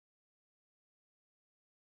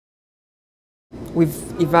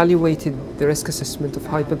we've evaluated the risk assessment of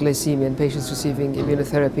hyperglycemia in patients receiving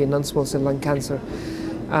immunotherapy in non-small cell lung cancer.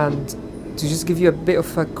 And to just give you a bit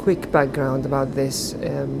of a quick background about this,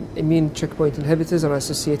 immune checkpoint inhibitors are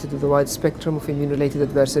associated with a wide spectrum of immune-related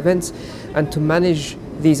adverse events, and to manage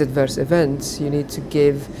these adverse events you need to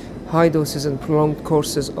give high doses and prolonged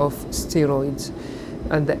courses of steroids,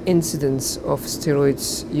 and the incidence of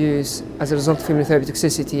steroids use as a result of immunotherapy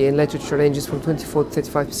toxicity in literature ranges from 24 to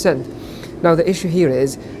 35%. Now the issue here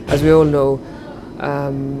is, as we all know,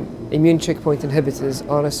 immune checkpoint inhibitors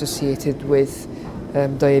are associated with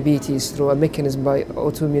diabetes through a mechanism by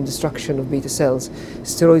autoimmune destruction of beta cells.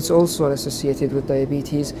 Steroids also are associated with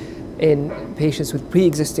diabetes in patients with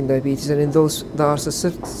pre-existing diabetes and in those that are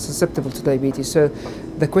susceptible to diabetes. So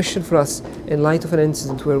the question for us, in light of an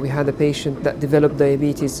incident where we had a patient that developed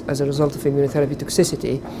diabetes as a result of immunotherapy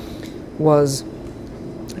toxicity, was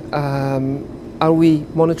are we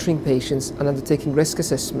monitoring patients and undertaking risk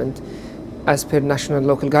assessment as per national and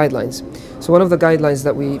local guidelines? So one of the guidelines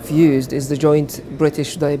that we've used is the joint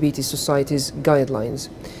British Diabetes Society's guidelines,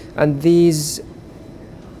 and these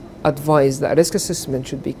advise that a risk assessment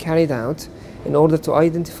should be carried out in order to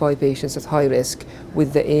identify patients at high risk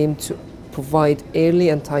with the aim to provide early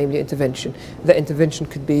and timely intervention. The intervention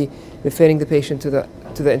could be referring the patient to the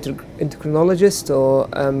endocrinologist, or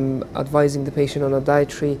advising the patient on a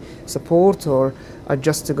dietary support, or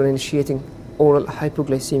adjusting or initiating oral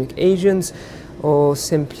hypoglycemic agents, or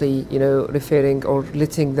simply, referring or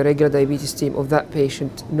letting the regular diabetes team of that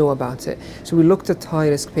patient know about it. So we looked at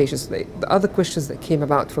high-risk patients. The other questions that came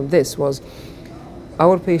about from this was,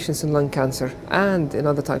 our patients in lung cancer and in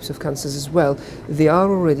other types of cancers as well, they are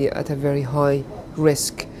already at a very high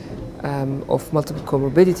risk of multiple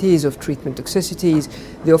comorbidities, of treatment toxicities.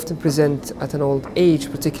 They often present at an old age,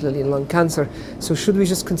 particularly in lung cancer. So should we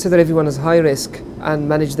just consider everyone as high risk and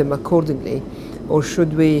manage them accordingly, or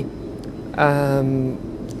should we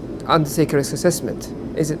undertake a risk assessment?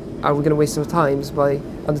 Are we going to waste our time by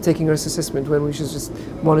undertaking a risk assessment when we should just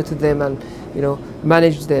monitor them and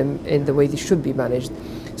manage them in the way they should be managed?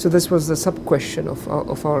 So this was the sub-question of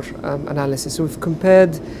our analysis. So we've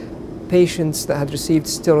compared patients that had received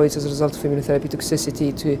steroids as a result of immunotherapy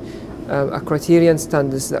toxicity to a criterion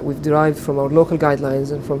standards that we've derived from our local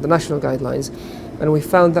guidelines and from the national guidelines, and we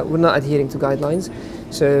found that we're not adhering to guidelines.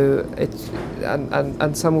 So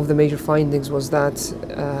and some of the major findings was that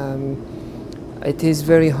it is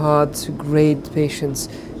very hard to grade patients'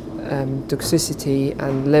 toxicity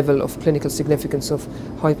and level of clinical significance of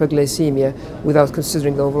hyperglycemia without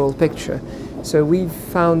considering the overall picture. So we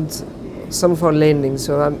found some of our learnings.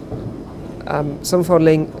 So some of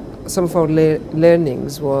our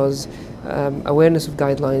learnings was awareness of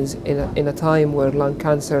guidelines in a time where lung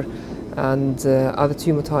cancer and other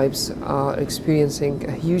tumor types are experiencing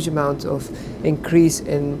a huge amount of increase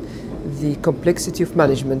in the complexity of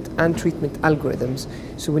management and treatment algorithms.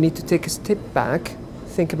 So we need to take a step back,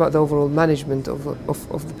 think about the overall management of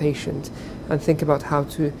the patient, and think about how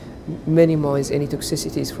to minimize any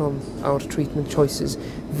toxicities from our treatment choices.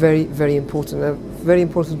 Very, very important. A very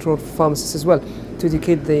important role for pharmacists as well, to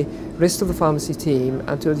educate the rest of the pharmacy team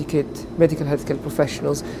and to educate medical healthcare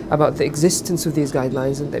professionals about the existence of these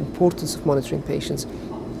guidelines and the importance of monitoring patients.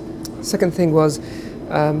 Second thing was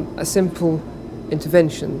a simple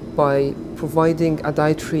intervention by providing a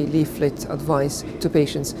dietary leaflet advice to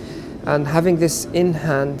patients and having this in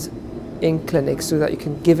hand in clinic so that you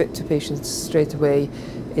can give it to patients straight away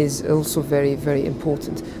is also very, very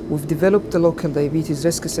important. We've developed a local diabetes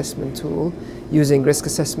risk assessment tool using risk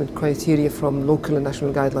assessment criteria from local and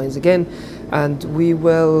national guidelines again, and we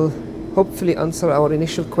will hopefully answer our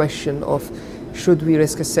initial question of should we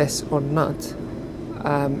risk assess or not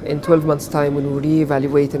in 12 months' time when we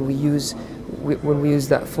re-evaluate and when we use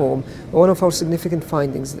that form. One of our significant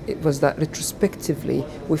findings was that retrospectively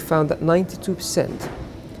we found that 92%,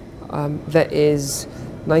 that is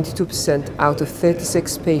 92% out of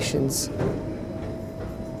 36 patients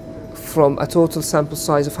from a total sample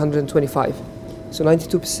size of 125. So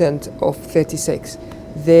 92% of 36,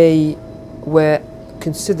 they were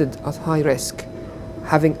considered at high risk,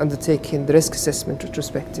 having undertaken the risk assessment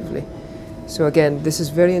retrospectively. So again, this is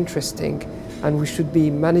very interesting, and we should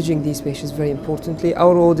be managing these patients very importantly.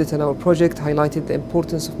 Our audit and our project highlighted the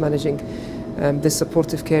importance of managing this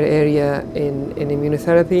supportive care area in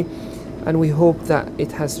immunotherapy, and we hope that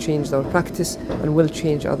it has changed our practice and will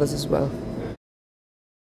change others as well.